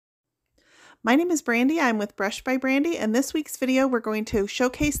My name is Brandy, I'm with Brush by Brandy, and this week's video we're going to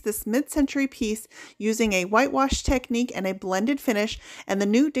showcase this mid-century piece using a whitewash technique and a blended finish and the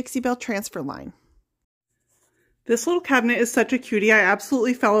new Dixie Belle transfer line. This little cabinet is such a cutie. I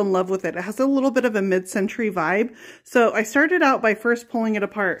absolutely fell in love with it. It has a little bit of a mid-century vibe. So I started out by first pulling it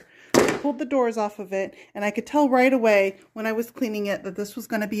apart. I pulled the doors off of it and I could tell right away when I was cleaning it that this was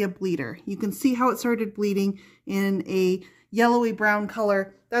going to be a bleeder. You can see how it started bleeding in a yellowy brown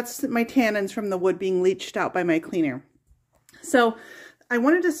color. That's my tannins from the wood being leached out by my cleaner. So I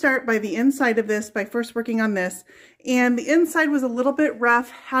wanted to start by the inside of this by first working on this, and the inside was a little bit rough,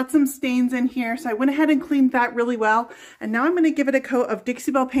 had some stains in here, so I went ahead and cleaned that really well. And now I'm going to give it a coat of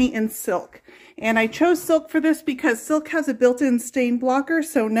Dixie Belle paint in silk. And I chose silk for this because silk has a built-in stain blocker,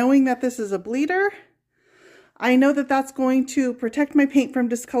 so knowing that this is a bleeder, I know that that's going to protect my paint from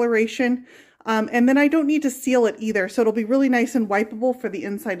discoloration. And then I don't need to seal it either, so it'll be really nice and wipeable for the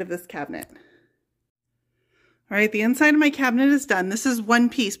inside of this cabinet. All right, the inside of my cabinet is done. This is one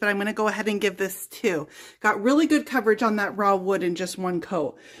piece, but I'm going to go ahead and give this two. Got really good coverage on that raw wood in just one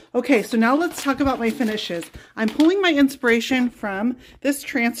coat. Okay, so now let's talk about my finishes. I'm pulling my inspiration from this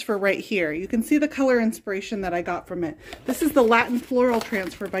transfer right here. You can see the color inspiration that I got from it. This is the Latin Floral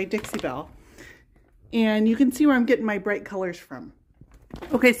Transfer by Dixie Belle. And you can see where I'm getting my bright colors from.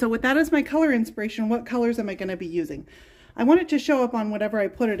 Okay, so with that as my color inspiration, what colors am I going to be using? I want it to show up on whatever I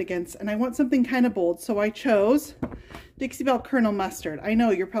put it against, and I want something kind of bold, so I chose Dixie Belle Kernel Mustard. I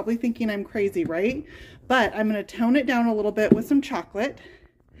know, you're probably thinking I'm crazy, right? But I'm going to tone it down a little bit with some chocolate,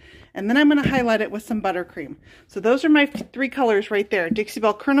 and then I'm going to highlight it with some buttercream. So those are my three colors right there, Dixie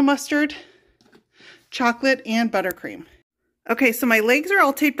Belle Kernel Mustard, chocolate, and buttercream. Okay, so my legs are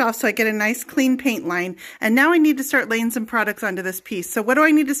all taped off so I get a nice clean paint line, and now I need to start laying some products onto this piece. So what do I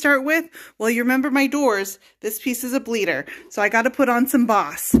need to start with? Well, you remember my doors. This piece is a bleeder, so I got to put on some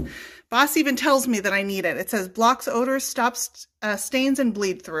Boss. Boss even tells me that I need it. It says blocks odors, stops stains, and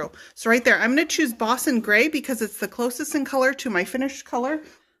bleed through. So right there, I'm going to choose Boss in gray because it's the closest in color to my finished color.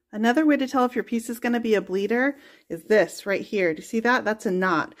 Another way to tell if your piece is going to be a bleeder is this right here. Do you see that? That's a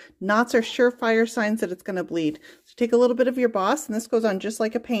knot. Knots are surefire signs that it's going to bleed. So take a little bit of your Boss, and this goes on just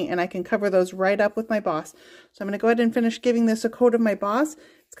like a paint, and I can cover those right up with my Boss. So I'm going to go ahead and finish giving this a coat of my Boss.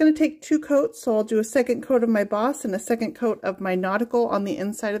 It's going to take 2 coats, so I'll do a second coat of my Boss and a second coat of my nautical on the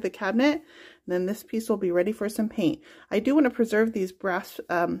inside of the cabinet. And then this piece will be ready for some paint. I do want to preserve these brass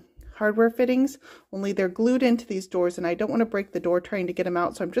hardware fittings, only they're glued into these doors and I don't want to break the door trying to get them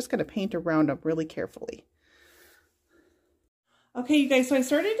out, so I'm just going to paint around them really carefully. Okay, you guys, so I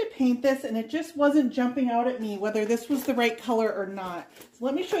started to paint this and it just wasn't jumping out at me whether this was the right color or not. So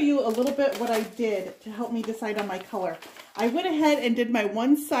let me show you a little bit what I did to help me decide on my color. I went ahead and did my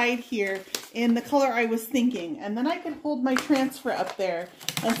one side here in the color I was thinking, and then I could hold my transfer up there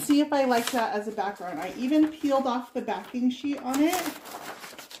and see if I like that as a background. I even peeled off the backing sheet on it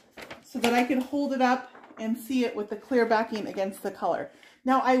so that I could hold it up and see it with the clear backing against the color.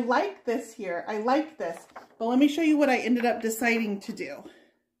 Now I like this here, I like this, but let me show you what I ended up deciding to do.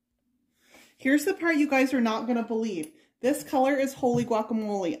 Here's the part you guys are not gonna believe. This color is Holy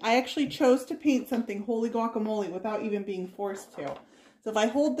Guacamole. I actually chose to paint something Holy Guacamole without even being forced to. So if I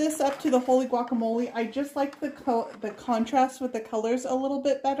hold this up to the Holy Guacamole, I just like the contrast with the colors a little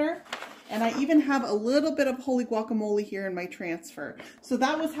bit better. And I even have a little bit of Holy Guacamole here in my transfer. So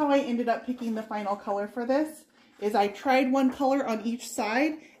that was how I ended up picking the final color for this, is I tried one color on each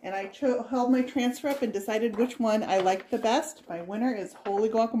side and I held my transfer up and decided which one I liked the best. My winner is Holy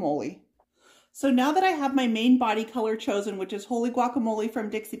Guacamole. So now that I have my main body color chosen, which is Holy Guacamole from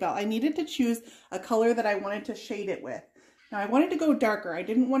Dixie Belle, I needed to choose a color that I wanted to shade it with. Now I wanted to go darker. I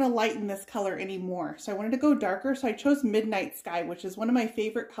didn't want to lighten this color anymore. So I wanted to go darker. So I chose Midnight Sky, which is one of my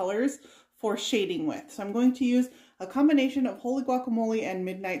favorite colors for shading with. So I'm going to use a combination of Holy Guacamole and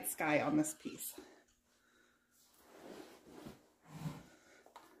Midnight Sky on this piece.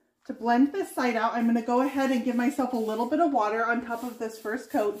 To blend this side out, I'm going to go ahead and give myself a little bit of water on top of this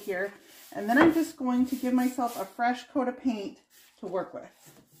first coat here. And then I'm just going to give myself a fresh coat of paint to work with.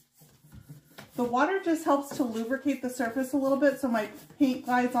 The water just helps to lubricate the surface a little bit so my paint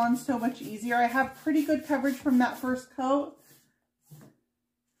glides on so much easier. I have pretty good coverage from that first coat.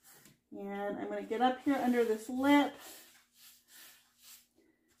 And I'm going to get up here under this lip.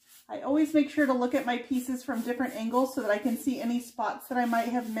 I always make sure to look at my pieces from different angles so that I can see any spots that I might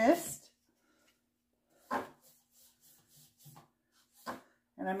have missed.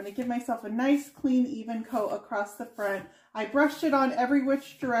 And I'm going to give myself a nice, clean, even coat across the front. I brushed it on every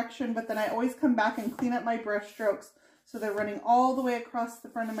which direction, but then I always come back and clean up my brush strokes so they're running all the way across the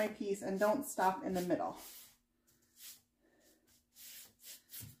front of my piece and don't stop in the middle.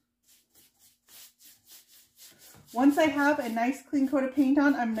 Once I have a nice clean coat of paint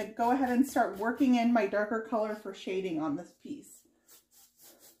on, I'm going to go ahead and start working in my darker color for shading on this piece.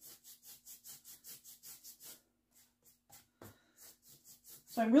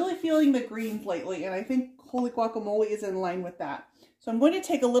 So I'm really feeling the greens lately, and I think Holy Guacamole is in line with that. So I'm going to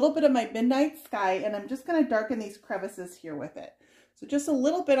take a little bit of my Midnight Sky, and I'm just going to darken these crevices here with it. So just a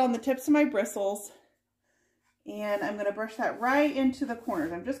little bit on the tips of my bristles, and I'm going to brush that right into the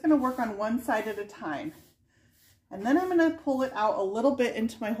corners. I'm just going to work on one side at a time. And then I'm going to pull it out a little bit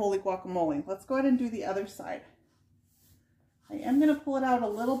into my Holy Guacamole. Let's go ahead and do the other side. I am going to pull it out a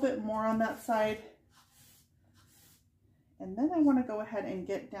little bit more on that side. And then I want to go ahead and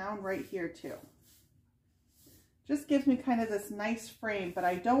get down right here too. Just gives me kind of this nice frame, but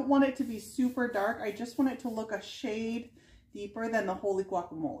I don't want it to be super dark. I just want it to look a shade deeper than the Holy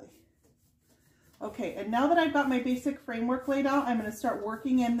Guacamole. Okay, and now that I've got my basic framework laid out, I'm going to start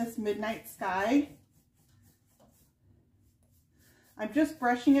working in this Midnight Sky. I'm just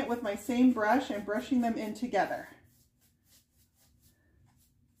brushing it with my same brush and brushing them in together.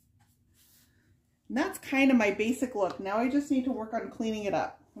 And that's kind of my basic look. Now I just need to work on cleaning it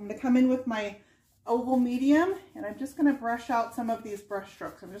up. I'm going to come in with my oval medium, and I'm just going to brush out some of these brush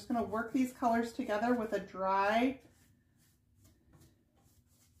strokes. I'm just going to work these colors together with a dry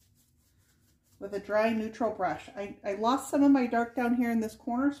neutral brush. I lost some of my dark down here in this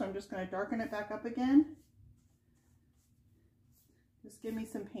corner, so I'm just going to darken it back up again. Just give me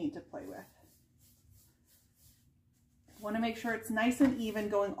some paint to play with. I want to make sure it's nice and even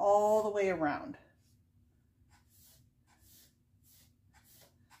going all the way around.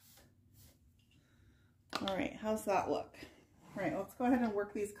 All right, how's that look? All right, let's go ahead and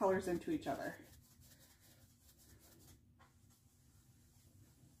work these colors into each other.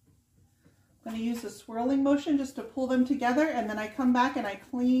 I'm going to use the swirling motion just to pull them together, and then I come back and I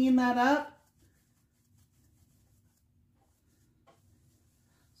clean that up.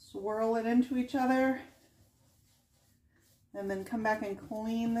 Swirl it into each other, and then come back and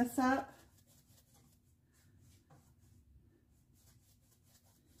clean this up.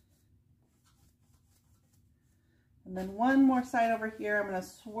 And then one more side over here, I'm going to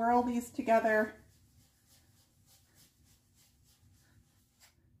swirl these together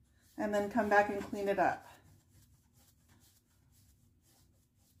and then come back and clean it up.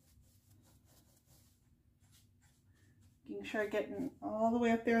 Making sure I get all the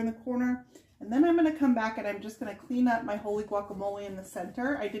way up there in the corner. And then I'm going to come back and I'm just going to clean up my Holy Guacamole in the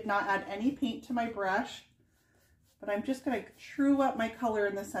center. I did not add any paint to my brush, but I'm just going to true up my color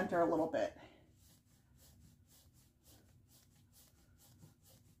in the center a little bit.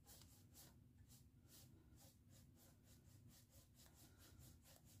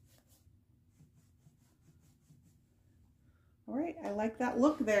 All right, I like that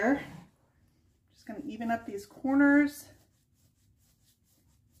look there. Just going to even up these corners.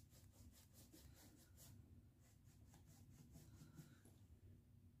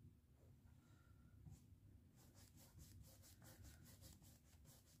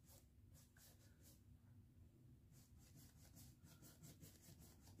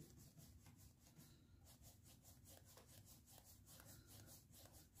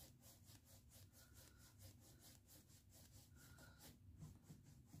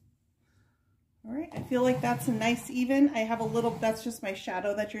 All right, I feel like that's a nice even. I have a little, that's just my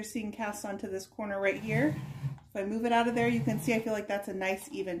shadow that you're seeing cast onto this corner right here. If I move it out of there, you can see I feel like that's a nice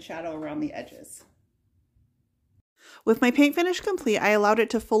even shadow around the edges. With my paint finish complete, I allowed it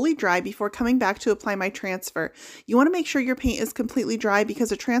to fully dry before coming back to apply my transfer. You want to make sure your paint is completely dry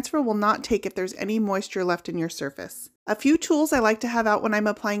because a transfer will not take if there's any moisture left in your surface. A few tools I like to have out when I'm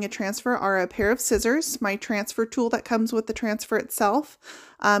applying a transfer are a pair of scissors, my transfer tool that comes with the transfer itself,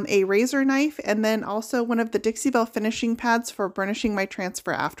 a razor knife, and then also one of the Dixie Belle finishing pads for burnishing my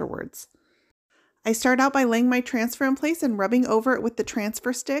transfer afterwards. I start out by laying my transfer in place and rubbing over it with the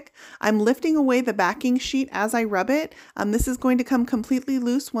transfer stick. I'm lifting away the backing sheet as I rub it. This is going to come completely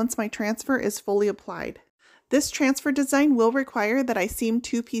loose once my transfer is fully applied. This transfer design will require that I seam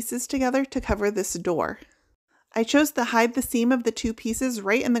 2 pieces together to cover this door. I chose to hide the seam of the 2 pieces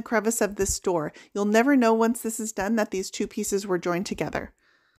right in the crevice of this door. You'll never know once this is done that these 2 pieces were joined together.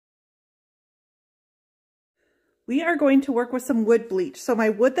 We are going to work with some wood bleach. So my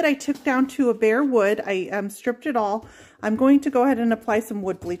wood that I took down to a bare wood, I stripped it all. I'm going to go ahead and apply some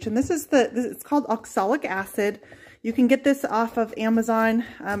wood bleach. And this is it's called oxalic acid. You can get this off of Amazon.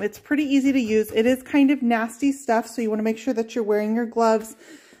 It's pretty easy to use. It is kind of nasty stuff, so you want to make sure that you're wearing your gloves,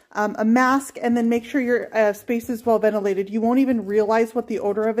 a mask, and then make sure your space is well ventilated. You won't even realize what the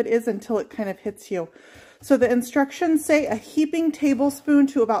odor of it is until it kind of hits you. So the instructions say a heaping tablespoon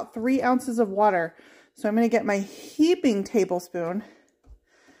to about 3 ounces of water. So I'm going to get my heaping tablespoon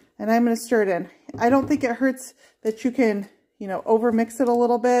and I'm going to stir it in. I don't think it hurts that you can, you know, over mix it a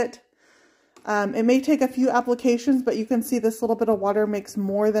little bit. It may take a few applications, but you can see this little bit of water makes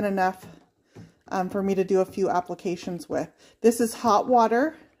more than enough for me to do a few applications with. This is hot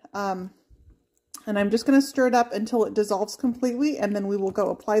water, and I'm just going to stir it up until it dissolves completely, and then we will go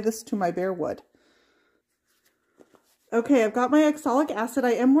apply this to my bare wood. Okay, I've got my oxalic acid.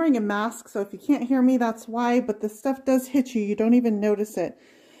 I am wearing a mask, so if you can't hear me, that's why, but this stuff does hit you. You don't even notice it.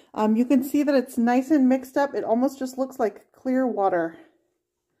 You can see that it's nice and mixed up. It almost just looks like clear water.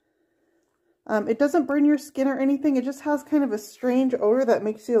 It doesn't burn your skin or anything. It just has kind of a strange odor that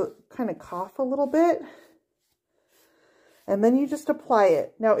makes you kind of cough a little bit. And then you just apply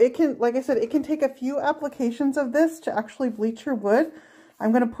it. Now it can, like I said, it can take a few applications of this to actually bleach your wood.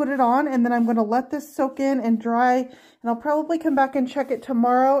 I'm going to put it on and then I'm going to let this soak in and dry, and I'll probably come back and check it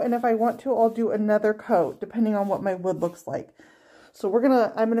tomorrow, and if I want to, I'll do another coat depending on what my wood looks like. So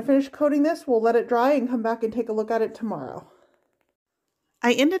I'm going to finish coating this, we'll let it dry and come back and take a look at it tomorrow.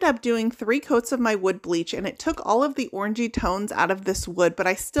 I ended up doing 3 coats of my wood bleach, and it took all of the orangey tones out of this wood, but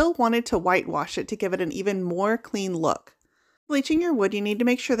I still wanted to whitewash it to give it an even more clean look. Bleaching your wood, you need to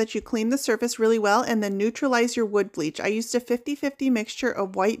make sure that you clean the surface really well and then neutralize your wood bleach. I used a 50-50 mixture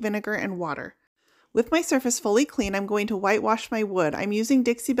of white vinegar and water. With my surface fully clean, I'm going to whitewash my wood. I'm using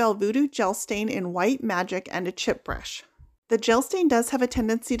Dixie Belle Voodoo Gel Stain in White Magic and a chip brush. The gel stain does have a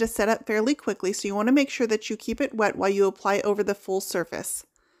tendency to set up fairly quickly, so you want to make sure that you keep it wet while you apply over the full surface.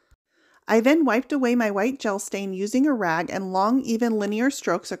 I then wiped away my white gel stain using a rag and long, even linear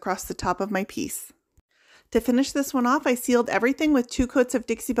strokes across the top of my piece. To finish this one off, I sealed everything with 2 coats of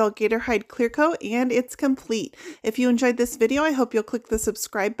Dixie Belle Gator Hide Clear Coat, and it's complete. If you enjoyed this video, I hope you'll click the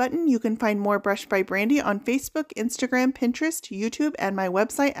subscribe button. You can find more Brushed by Brandy on Facebook, Instagram, Pinterest, YouTube, and my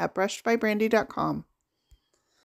website at brushedbybrandy.com.